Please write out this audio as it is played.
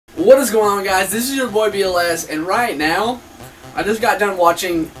What is going on, guys? This is your boy BLS, and right now, I just got done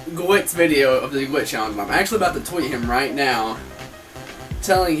watching Gwid's video of the Gwid Challenge. I'm actually about to tweet him right now,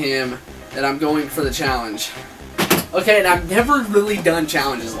 telling him that I'm going for the challenge. Okay, and I've never really done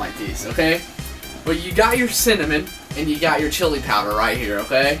challenges like these, okay? But you got your cinnamon, and you got your chili powder right here,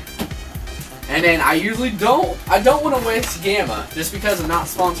 okay? And then I usually don't want to waste Gamma, just because I'm not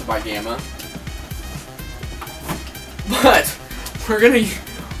sponsored by Gamma. But, we're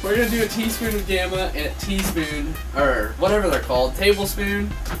gonna do a teaspoon of Gamma and a teaspoon, or whatever they're called,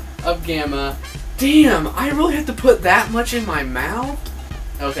 tablespoon of Gamma. Damn, I really have to put that much in my mouth?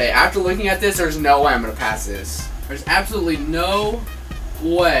 Okay, after looking at this, there's no way I'm gonna pass this. There's absolutely no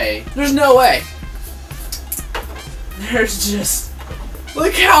way. There's no way. There's just,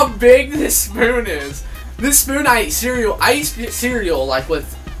 look how big this spoon is. This spoon, I eat cereal like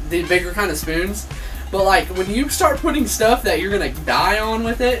with the bigger kind of spoons. But like, when you start putting stuff that you're gonna die on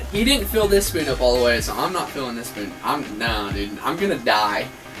with it, he didn't fill this spoon up all the way, so I'm not filling this spoon. No, dude, I'm gonna die.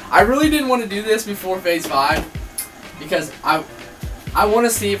 I really didn't want to do this before phase 5, because I want to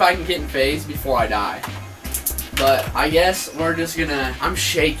see if I can get in phase before I die. But I guess we're just gonna, I'm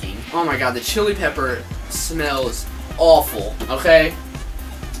shaking. Oh my god, the chili pepper smells awful, okay?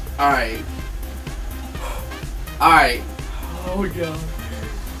 Alright. Alright. Oh my god.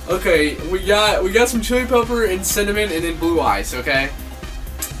 Okay, we got some chili pepper and cinnamon and then blue ice, okay?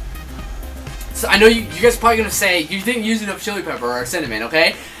 So I know you guys are probably gonna say you didn't use enough chili pepper or cinnamon,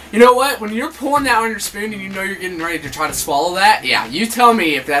 okay? You know what? When you're pulling that on your spoon and you know you're getting ready to try to swallow that, yeah, you tell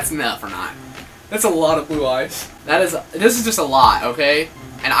me if that's enough or not. That's a lot of blue ice. This is just a lot, okay?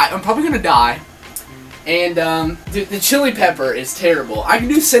 And I'm probably gonna die. And the chili pepper is terrible. I can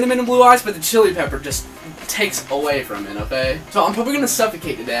do cinnamon and blue ice, but the chili pepper just takes away from it, okay? So I'm probably gonna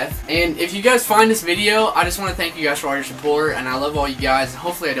suffocate to death. And if you guys find this video, I just want to thank you guys for all your support, and I love all you guys.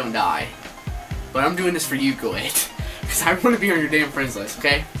 Hopefully I don't die, but I'm doing this for you, Gwid, because I want to be on your damn friends list,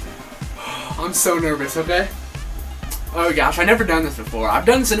 okay? I'm so nervous, okay? Oh gosh, I've never done this before. I've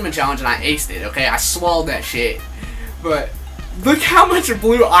done the cinnamon challenge and I aced it, okay? I swallowed that shit, but look how much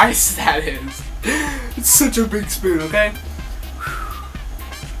blue ice that is. It's such a big spoon, okay?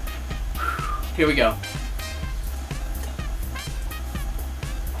 Here we go.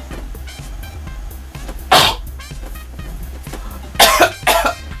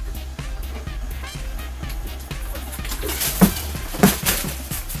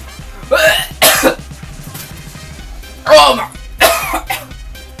 Oh my!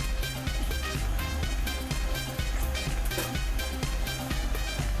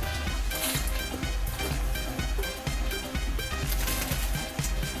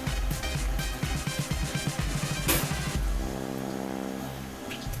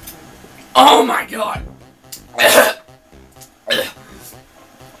 Oh my god!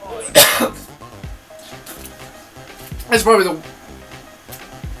 That's probably the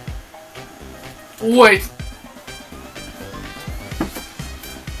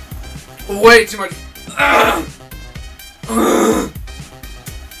way too much.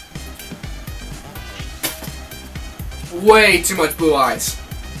 Way too much blue ice.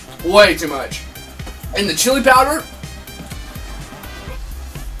 Way too much. And the chili powder.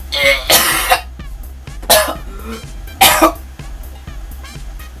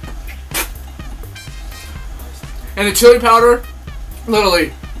 And the chili powder,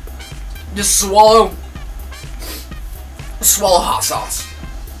 literally, just swallow hot sauce.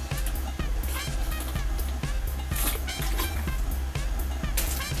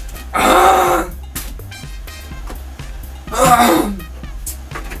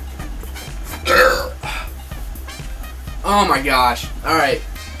 Oh my gosh. Alright.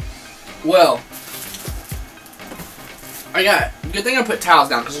 Well, good thing I put towels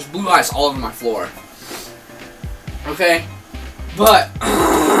down because there's blue ice all over my floor. Okay? But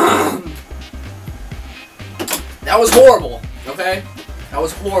that was horrible. Okay? That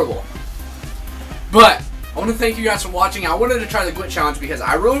was horrible. But I want to thank you guys for watching. I wanted to try the Gwid Challenge because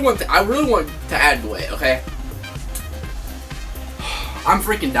I really want to add Gwid, okay? I'm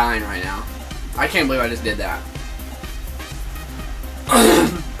freaking dying right now. I can't believe I just did that.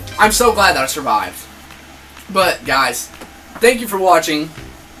 I'm so glad that I survived. But guys, thank you for watching.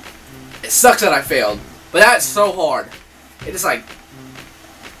 It sucks that I failed, but that's so hard. It is like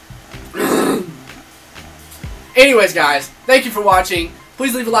anyways, guys, thank you for watching.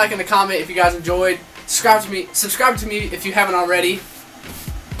 Please leave a like and a comment if you guys enjoyed. Subscribe to me if you haven't already.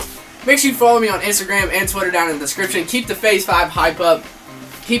 Make sure you follow me on Instagram and Twitter down in the description. Keep the Phase 5 hype up.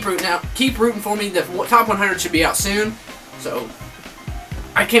 Keep rooting for me. The top 100 should be out soon. So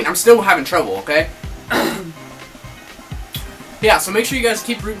I'm still having trouble, okay? Yeah, so make sure you guys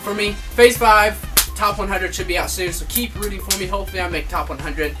keep rooting for me. Phase 5, top 100 should be out soon, so keep rooting for me. Hopefully I make top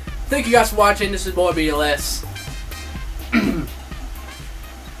 100. Thank you guys for watching. This is Boy BLS.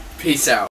 Peace out.